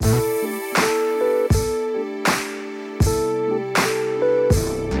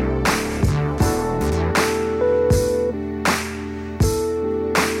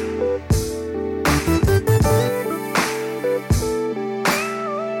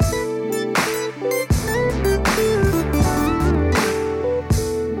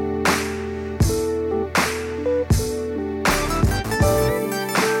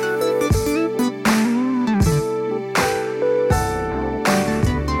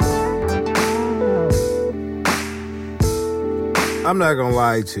I'm not going to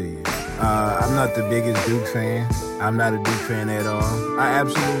lie to you. I'm not the biggest Duke fan. I'm not a Duke fan at all. I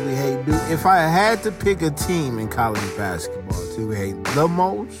absolutely hate Duke. If I had to pick a team in college basketball to hate the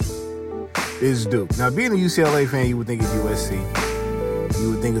most, it's Duke. Now, being a UCLA fan, you would think it's USC. You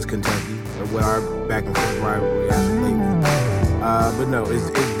would think it's Kentucky, or what our back and forth rivalry as of lately. But no, it's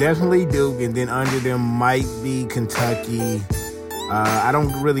definitely Duke, and then under them might be Kentucky. I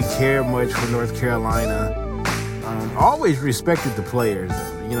don't really care much for North Carolina. Always respected the players,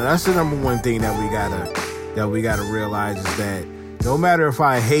 though. You know, that's the number one thing that we gotta realize is that no matter if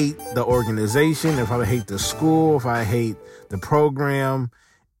I hate the organization, if I hate the school, if I hate the program,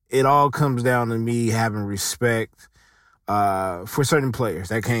 it all comes down to me having respect for certain players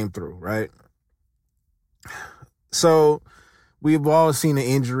that came through, right? So we've all seen the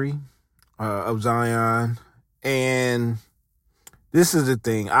injury of Zion, and this is the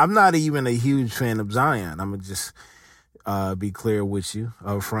thing. I'm not even a huge fan of Zion. I'm going to just be clear with you,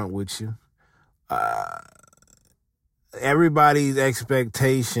 upfront with you. Everybody's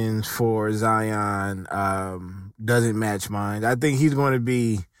expectations for Zion doesn't match mine. I think he's going to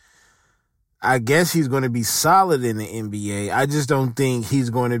be solid in the NBA. I just don't think he's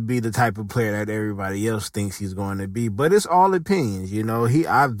going to be the type of player that everybody else thinks he's going to be. But it's all opinions, you know.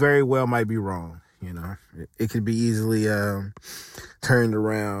 I very well might be wrong, you know. It could be easily turned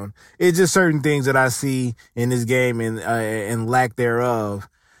around. It's just certain things that I see in this game and lack thereof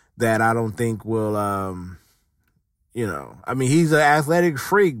that I don't think will, you know. I mean, he's an athletic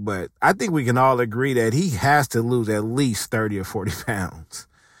freak, but I think we can all agree that he has to lose at least 30 or 40 pounds.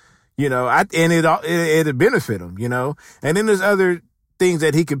 You know, and it'd benefit him, you know. And then there's other things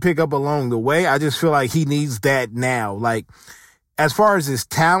that he can pick up along the way. I just feel like he needs that now. Like, as far as his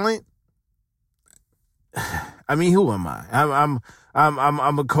talent, I mean, who am I?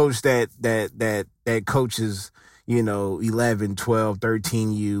 I'm a coach that coaches, you know, 11, 12,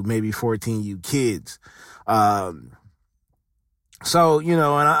 13U, maybe 14U kids. So, you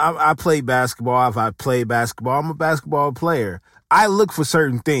know, and I play basketball. If I play basketball, I'm a basketball player. I look for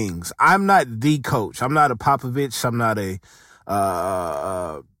certain things. I'm not the coach. I'm not a Popovich. I'm not a,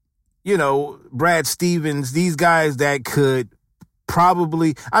 you know, Brad Stevens. These guys that could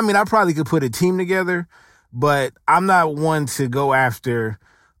probably, I probably could put a team together, but I'm not one to go after,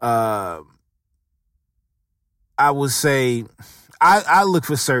 I would say, I look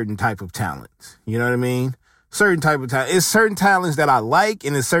for certain type of talents. You know what I mean? Certain type of talent. It's certain talents that I like,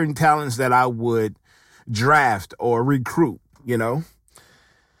 and it's certain talents that I would draft or recruit. You know,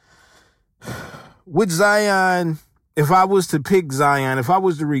 with Zion, if I was to pick Zion, if I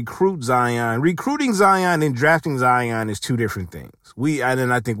was to recruiting Zion and drafting Zion is two different things.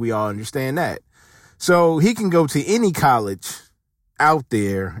 I think we all understand that. So he can go to any college out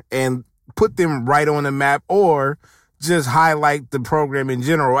there and put them right on the map, or just highlight the program in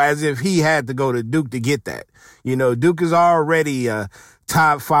general as if he had to go to Duke to get that. You know, Duke is already a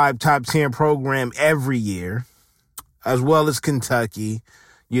top 5, top 10 program every year, as well as Kentucky.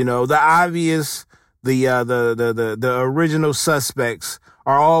 You know, the obvious, the original suspects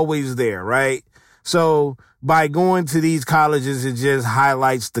are always there, right? So by going to these colleges, it just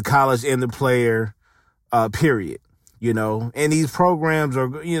highlights the college and the player, period, you know. And these programs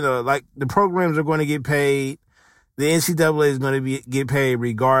are, you know, like the programs are going to get paid. The NCAA is going to get paid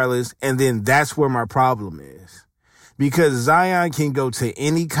regardless. And then that's where my problem is. Because Zion can go to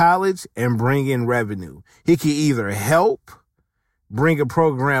any college and bring in revenue. He can either help bring a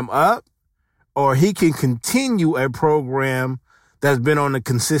program up, or he can continue a program that's been on a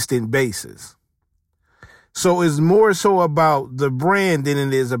consistent basis. So it's more so about the brand than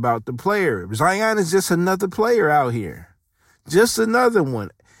it is about the player. Zion is just another player out here. Just another one.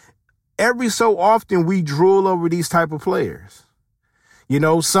 Every so often we drool over these type of players. You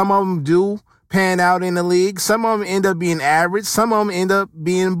know, some of them do pan out in the league. Some of them end up being average. Some of them end up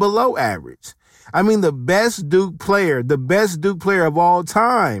being below average. I mean, the best Duke player of all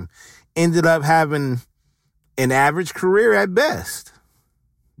time ended up having an average career at best.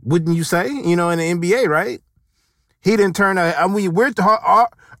 Wouldn't you say? You know, in the NBA, right? He didn't turn out, I mean, we're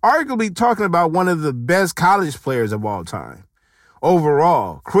arguably talking about one of the best college players of all time.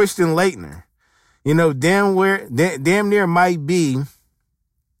 Overall, Christian Laettner, you know, damn near might be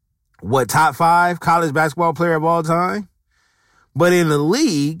top 5 college basketball player of all time. But in the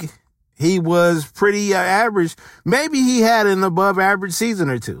league, he was pretty average. Maybe he had an above average season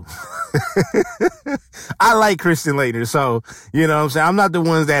or two. I like Christian Laettner, so, you know what I'm saying? I'm not the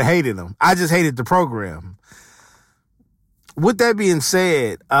ones that hated him. I just hated the program. With that being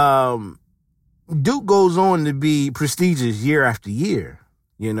said, Duke goes on to be prestigious year after year.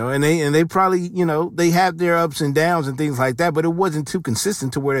 and they probably, they have their ups and downs and things like that, but it wasn't too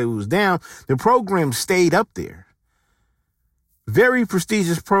consistent to where it was down. The program stayed up there. Very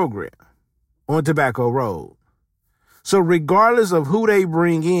prestigious program on Tobacco Road. So regardless of who they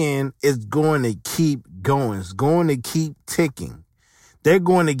bring in, it's going to keep going. It's going to keep ticking. They're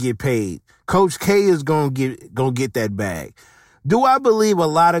going to get paid. Coach K is going to get that bag. Do I believe a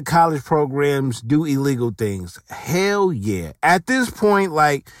lot of college programs do illegal things? Hell yeah. At this point,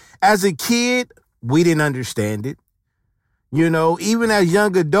 like, as a kid, we didn't understand it. Even as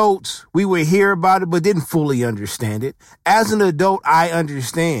young adults, we would hear about it, but didn't fully understand it. As an adult, I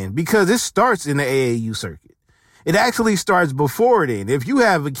understand because it starts in the AAU circuit. It actually starts before then. If you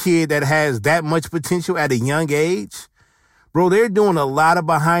have a kid that has that much potential at a young age, bro, they're doing a lot of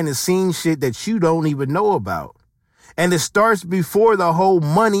behind the scenes shit that you don't even know about. And it starts before the whole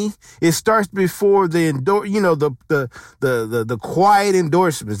money. It starts before the quiet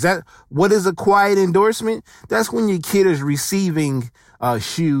endorsements. What is a quiet endorsement? That's when your kid is receiving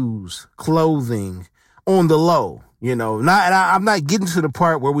shoes, clothing on the low. I'm not getting to the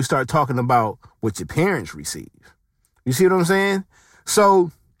part where we start talking about what your parents receive. You see what I'm saying? So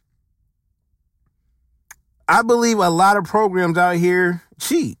I believe a lot of programs out here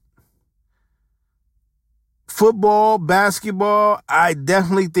cheat. Football, basketball, I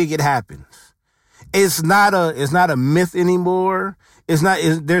definitely think it happens. It's not a myth anymore.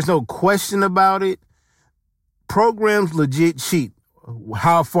 There's no question about it. Programs legit cheat.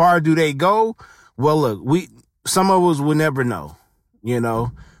 How far do they go? Well, look, some of us will never know.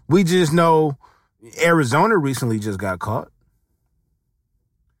 We just know Arizona recently just got caught.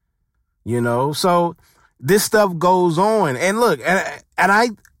 So this stuff goes on. And look,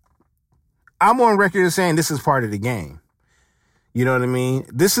 and I'm on record as saying this is part of the game. You know what I mean?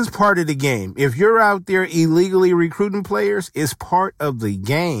 This is part of the game. If you're out there illegally recruiting players, it's part of the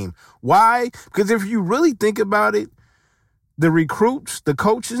game. Why? Because if you really think about it, the recruits, the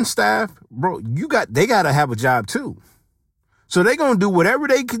coaching staff, bro, they got to have a job too. So they're going to do whatever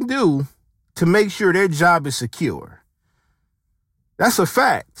they can do to make sure their job is secure. That's a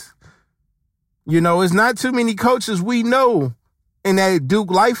fact. It's not too many coaches we know in that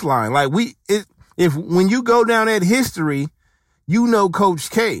Duke lifeline. Like when you go down that history, Coach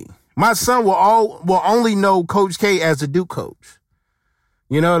K. My son will only know Coach K as a Duke coach.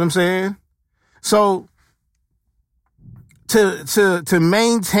 You know what I'm saying? So to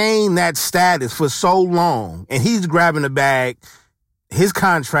maintain that status for so long, and he's grabbing the bag, his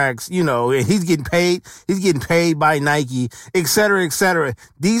contracts, and he's getting paid by Nike, et cetera, et cetera.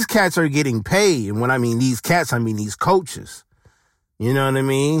 These cats are getting paid. And when I mean these cats, I mean these coaches. You know what I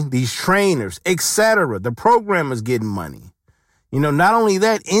mean? These trainers, et cetera. The program is getting money. Not only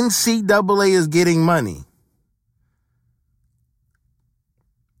that, NCAA is getting money.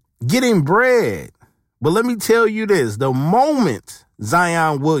 Getting bread. But let me tell you this. The moment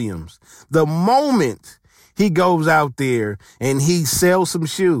Zion Williams, the moment he goes out there and he sells some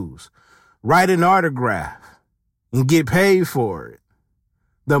shoes, write an autograph, and get paid for it,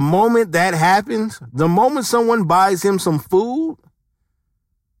 the moment that happens, the moment someone buys him some food,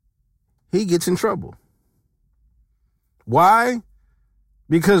 he gets in trouble. Why?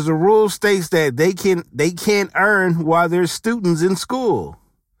 Because the rule states that they can't earn while they're students in school.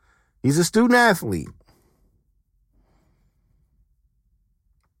 He's a student athlete.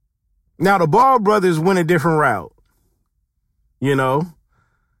 Now the Ball brothers went a different route. You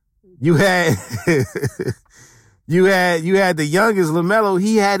had you had the youngest LaMelo.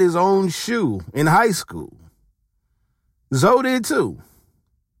 He had his own shoe in high school. Zoe did too.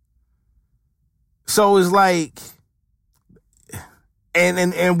 So it's like,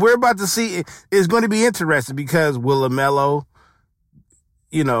 and we're about to see, it's going to be interesting because will LaMelo,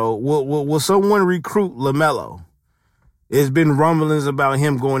 will someone recruit LaMelo? There's been rumblings about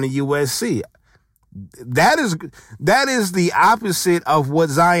him going to USC. That is the opposite of what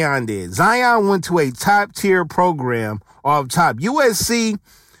Zion did. Zion went to a top tier program off top. USC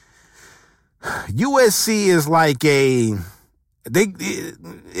is like it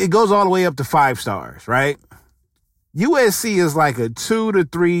goes all the way up to 5 stars, right? USC is like a 2 to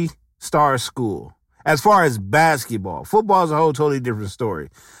 3 star school. As far as basketball, football is a whole totally different story.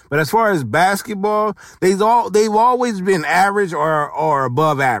 But as far as basketball, they've always been average or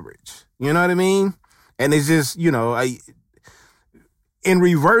above average. You know what I mean? And it's just, in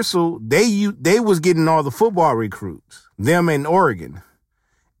reversal, they was getting all the football recruits, them in Oregon.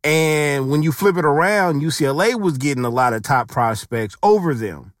 And when you flip it around, UCLA was getting a lot of top prospects over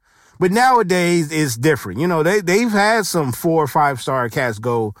them. But nowadays it's different. They've had some 4 or 5 star cats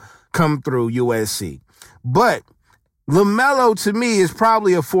come through USC. But LaMelo, to me, is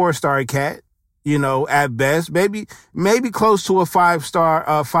probably a 4-star cat, at best. Maybe close to a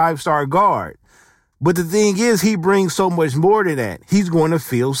 5-star guard. But the thing is, he brings so much more to that. He's going to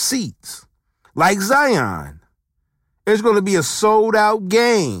fill seats. Like Zion. It's going to be a sold-out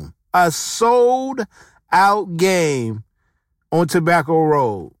game. A sold-out game on Tobacco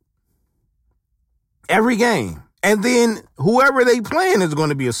Road. Every game. And then whoever they playing is going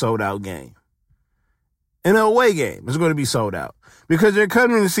to be a sold-out game. An away game is going to be sold out. Because they're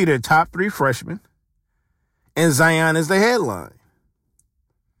coming to see their top 3 freshmen. And Zion is the headline.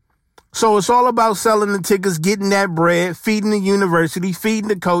 So it's all about selling the tickets, getting that bread, feeding the university, feeding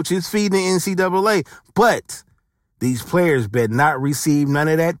the coaches, feeding the NCAA. But these players better not receive none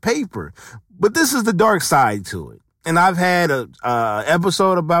of that paper. But this is the dark side to it. And I've had a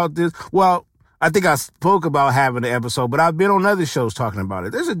episode about this. Well, I think I spoke about having an episode, but I've been on other shows talking about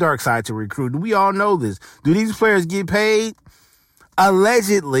it. There's a dark side to recruiting. We all know this. Do these players get paid?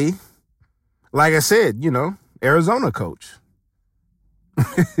 Allegedly, like I said, Arizona coach.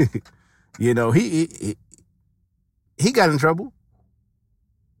 He got in trouble.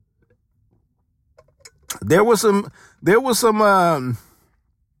 There was some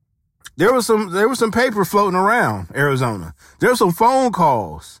paper floating around Arizona. There were some phone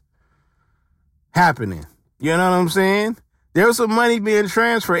calls happening. You know what I'm saying? There was some money being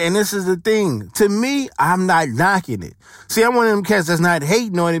transferred, and this is the thing. To me, I'm not knocking it. See, I'm one of them cats that's not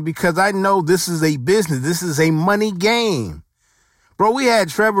hating on it because I know this is a business. This is a money game. Bro, we had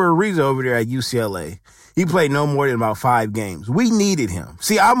Trevor Ariza over there at UCLA. He played no more than about 5 games. We needed him.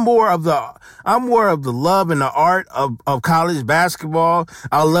 See, I'm more of the love and the art of college basketball.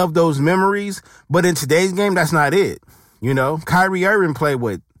 I love those memories. But in today's game, that's not it. Kyrie Irving played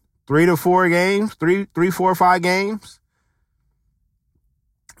 3 to 4 games, 3, 4, 5 games.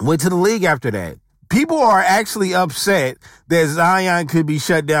 Went to the league after that. People are actually upset that Zion could be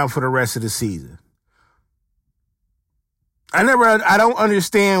shut down for the rest of the season. I don't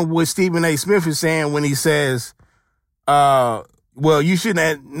understand what Stephen A. Smith is saying when he says, well, you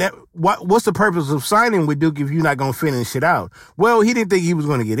shouldn't have, what's the purpose of signing with Duke if you're not going to finish it out? Well, he didn't think he was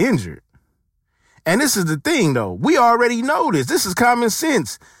going to get injured. And this is the thing, though. We already know this. This is common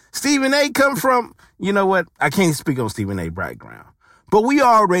sense. Stephen A. come from, you know what? I can't speak on Stephen A. background. But we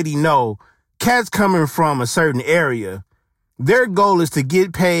already know cats coming from a certain area, their goal is to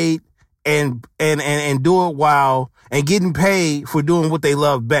get paid and do it while and getting paid for doing what they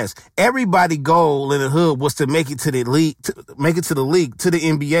love best. Everybody's goal in the hood was to make it to the league, to the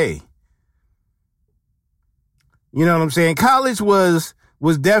NBA. You know what I'm saying? College was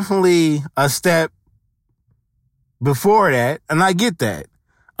definitely a step before that, and I get that.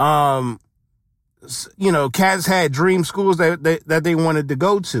 Cats had dream schools that they wanted to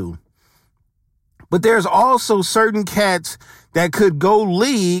go to. But there's also certain cats that could go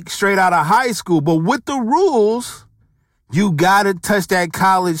league straight out of high school. But with the rules, you got to touch that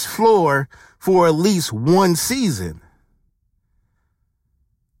college floor for at least 1 season.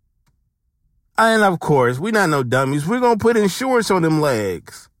 And of course, we're not no dummies. We're going to put insurance on them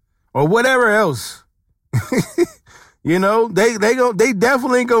legs or whatever else. They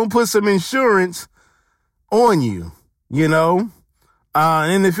definitely going to put some insurance on you,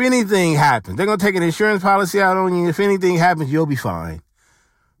 and if anything happens, they're going to take an insurance policy out on you. If anything happens, you'll be fine.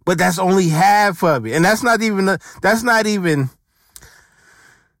 But that's only half of it. And that's not even a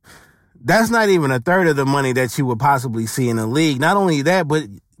third of the money that you would possibly see in the league. Not only that,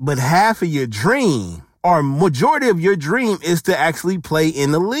 but half of your dream or majority of your dream is to actually play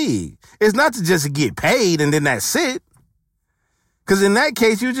in the league. It's not to just get paid and then that's it. Because in that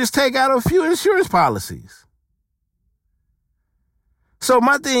case, you just take out a few insurance policies. So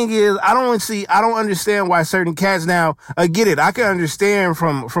my thing is, I don't understand why certain cats now, I get it. I can understand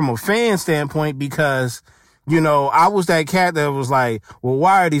from a fan standpoint because, I was that cat that was like, well,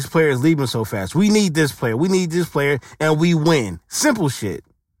 why are these players leaving so fast? We need this player. We need this player and we win. Simple shit.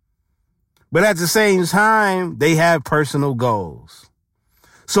 But at the same time, they have personal goals.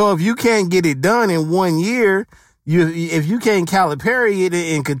 So if you can't get it done in 1 year, if you can't Calipari it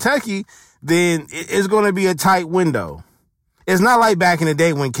in Kentucky, then it's going to be a tight window. It's not like back in the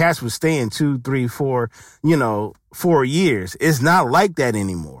day when cats was staying 2, 3, 4, 4 years. It's not like that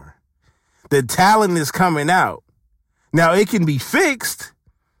anymore. The talent is coming out. Now it can be fixed,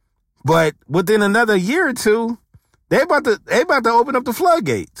 but within another year or two, they about to open up the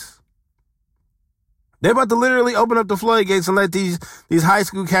floodgates. They're about to literally open up the floodgates and let these high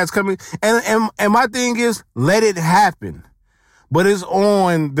school cats come in. And my thing is, let it happen. But it's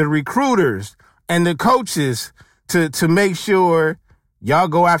on the recruiters and the coaches to make sure y'all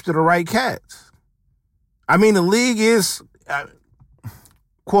go after the right cats. I mean, the league is,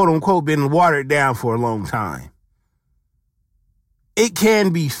 quote unquote, been watered down for a long time. It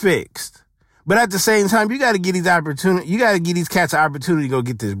can be fixed. But at the same time, you got to get these cats an opportunity to go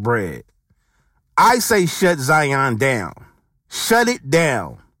get this bread. I say shut Zion down. Shut it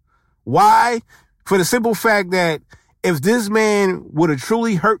down. Why? For the simple fact that if this man would have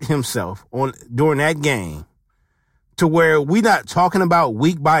truly hurt himself during that game, to where we're not talking about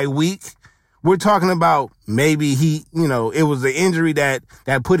week by week, we're talking about maybe it was the injury that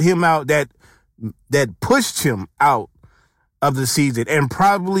put him out, that pushed him out of the season and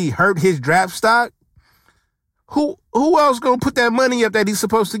probably hurt his draft stock. Who else gonna put that money up that he's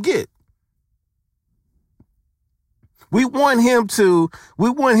supposed to get? We want him to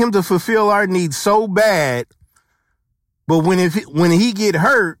fulfill our needs so bad, but when he get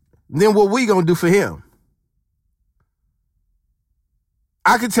hurt, then what we gonna do for him?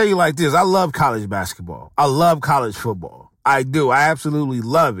 I can tell you like this: I love college basketball. I love college football. I do. I absolutely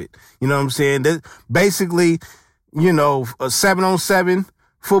love it. You know what I'm saying? Basically, a 7-on-7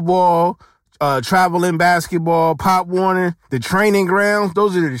 football, traveling basketball, Pop Warner, the training grounds.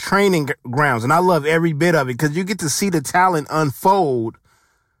 Those are the training grounds. And I love every bit of it because you get to see the talent unfold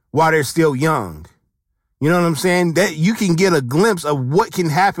while they're still young. You know what I'm saying? That you can get a glimpse of what can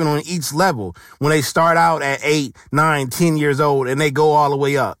happen on each level when they start out at 8, 9, 10 years old and they go all the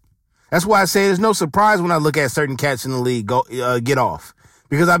way up. That's why I say there's no surprise when I look at certain cats in the league get off,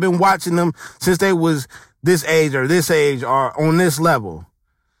 because I've been watching them since they was this age or on this level,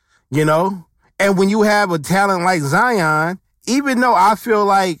 And when you have a talent like Zion, even though I feel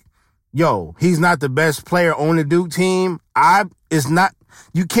like, he's not the best player on the Duke team,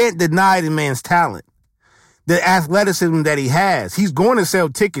 you can't deny the man's talent. The athleticism that he has. He's going to sell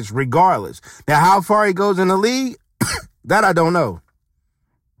tickets regardless. Now, how far he goes in the league, that I don't know.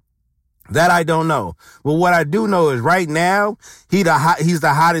 But what I do know is right now, he's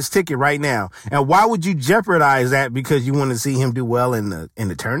the hottest ticket right now. And why would you jeopardize that because you want to see him do well in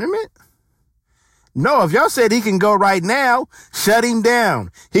the tournament? No, if y'all said he can go right now, shut him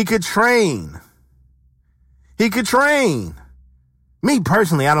down. He could train. Me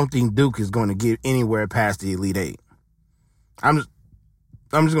personally, I don't think Duke is going to get anywhere past the Elite Eight. I'm just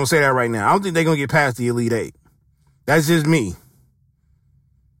going to say that right now. I don't think they're going to get past the Elite Eight. That's just me.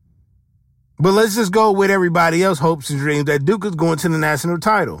 But let's just go with everybody else hopes and dreams that Duke is going to the national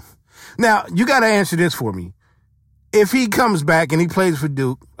title. Now, you got to answer this for me. If he comes back and he plays for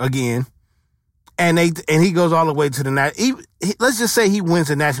Duke again, and he goes all the way to the let's just say he wins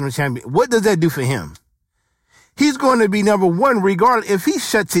the national championship, what does that do for him? He's going to be number one regardless. If he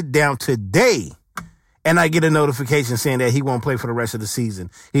shuts it down today and I get a notification saying that he won't play for the rest of the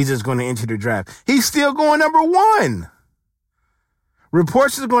season, he's just going to enter the draft, he's still going number one.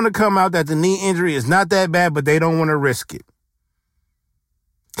 Reports are going to come out that the knee injury is not that bad, but they don't want to risk it.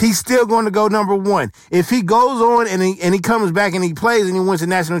 He's still going to go number one. If he goes on and he comes back and he plays and he wins the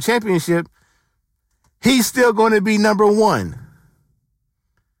national championship, he's still going to be number one.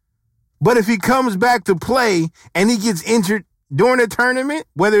 But if he comes back to play and he gets injured during the tournament,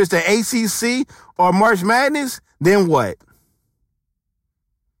 whether it's the ACC or March Madness, then what?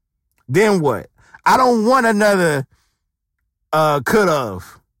 I don't want another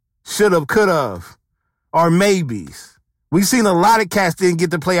could've, should've, could've, or maybes. We've seen a lot of cats didn't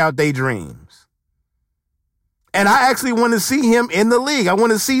get to play out their dreams. And I actually want to see him in the league. I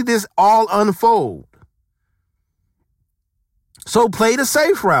want to see this all unfold. So play the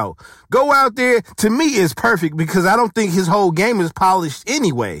safe route. Go out there. To me, is perfect because I don't think his whole game is polished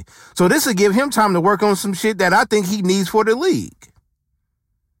anyway. So this will give him time to work on some shit that I think he needs for the league.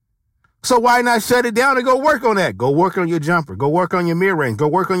 So why not shut it down and go work on that? Go work on your jumper. Go work on your mid-range. Go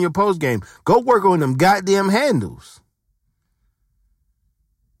work on your post game. Go work on them goddamn handles.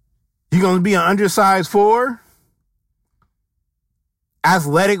 You going to be an undersized 4?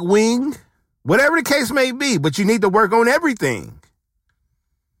 Athletic wing? Whatever the case may be, but you need to work on everything.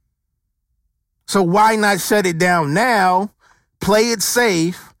 So why not shut it down now, play it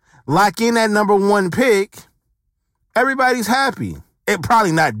safe, lock in that number one pick? Everybody's happy. It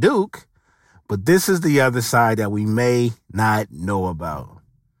probably not Duke, but this is the other side that we may not know about.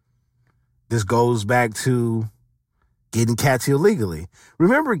 This goes back to getting cats illegally.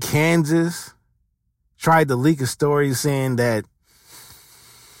 Remember Kansas tried to leak a story saying that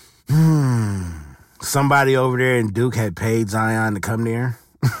somebody over there in Duke had paid Zion to come there?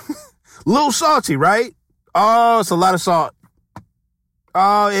 Little salty, right? Oh, it's a lot of salt.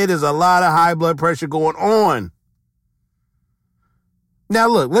 Oh, it is a lot of high blood pressure going on. Now,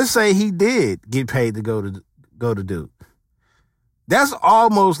 look, let's say he did get paid to go to Duke. That's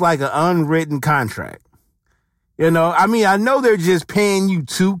almost like an unwritten contract. I mean, I know they're just paying you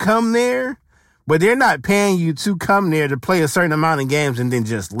to come there, but they're not paying you to come there to play a certain amount of games and then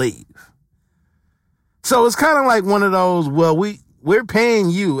just leave. So it's kind of like one of those, well, we're paying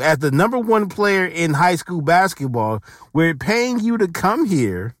you as the number one player in high school basketball. We're paying you to come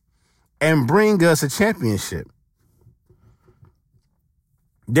here and bring us a championship.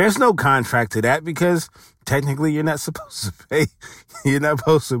 There's no contract to that because technically you're not supposed to pay. You're not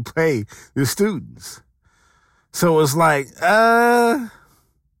supposed to pay the students. So it's like, but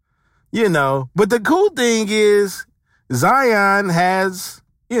the cool thing is Zion has,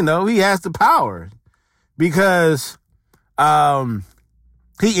 he has the power because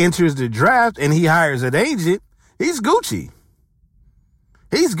he enters the draft and he hires an agent. He's Gucci.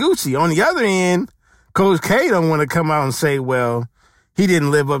 On the other end, Coach K don't want to come out and say, well, he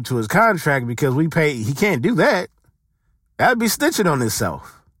didn't live up to his contract because we paid. He can't do that. That'd be snitching on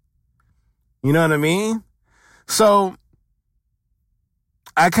himself. You know what I mean? So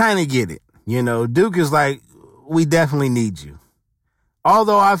I kind of get it. Duke is like, we definitely need you.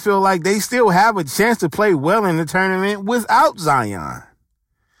 Although I feel like they still have a chance to play well in the tournament without Zion.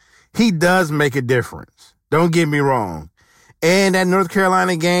 He does make a difference. Don't get me wrong. And that North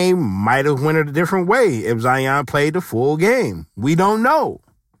Carolina game might have went a different way if Zion played the full game. We don't know.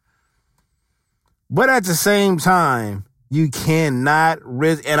 But at the same time, you cannot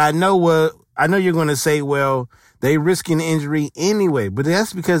risk. And I know you're going to say, well, they risking injury anyway, but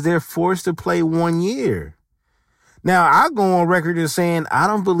that's because they're forced to play 1 year. Now, I'll go on record as saying I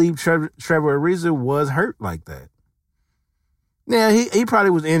don't believe Trevor Ariza was hurt like that. Now, he probably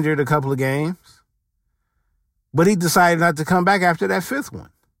was injured a couple of games. But he decided not to come back after that fifth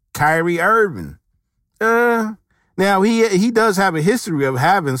one. Kyrie Irving. Now he does have a history of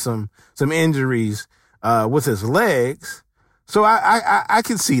having some injuries with his legs. So I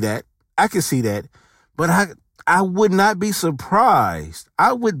can see that. But I would not be surprised.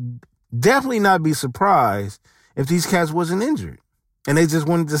 I would definitely not be surprised if these cats wasn't injured and they just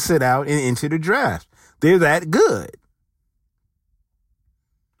wanted to sit out and enter the draft. They're that good.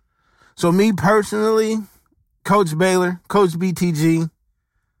 So me personally, Coach Baylor, Coach BTG,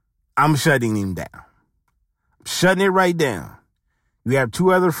 I'm shutting him down. I'm shutting it right down. You have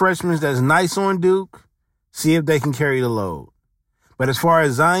two other freshmen that's nice on Duke. See if they can carry the load. But as far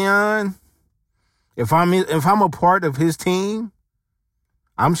as Zion, if I'm a part of his team,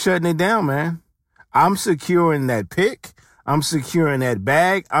 I'm shutting it down, man. I'm securing that pick. I'm securing that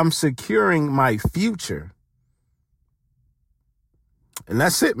bag. I'm securing my future. And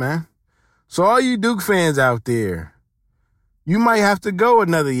that's it, man. So all you Duke fans out there, you might have to go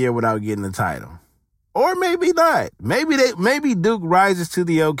another year without getting the title. Or maybe not. Maybe Duke rises to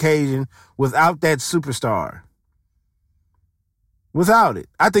the occasion without that superstar. Without it.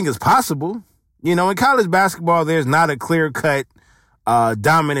 I think it's possible. In college basketball, there's not a clear-cut,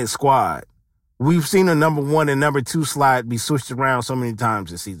 dominant squad. We've seen a number one and number two slot be switched around so many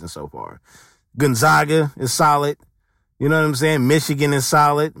times this season so far. Gonzaga is solid. You know what I'm saying? Michigan is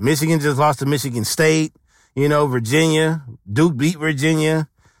solid. Michigan just lost to Michigan State. Virginia. Duke beat Virginia.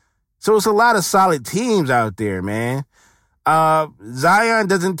 So it's a lot of solid teams out there, man. Zion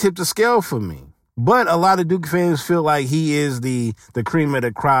doesn't tip the scale for me. But a lot of Duke fans feel like he is the cream of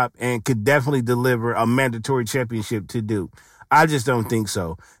the crop and could definitely deliver a mandatory championship to Duke. I just don't think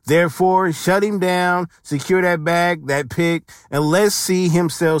so. Therefore, shut him down, secure that bag, that pick, and let's see him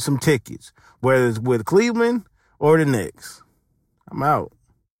sell some tickets, whether it's with Cleveland or the Knicks. I'm out.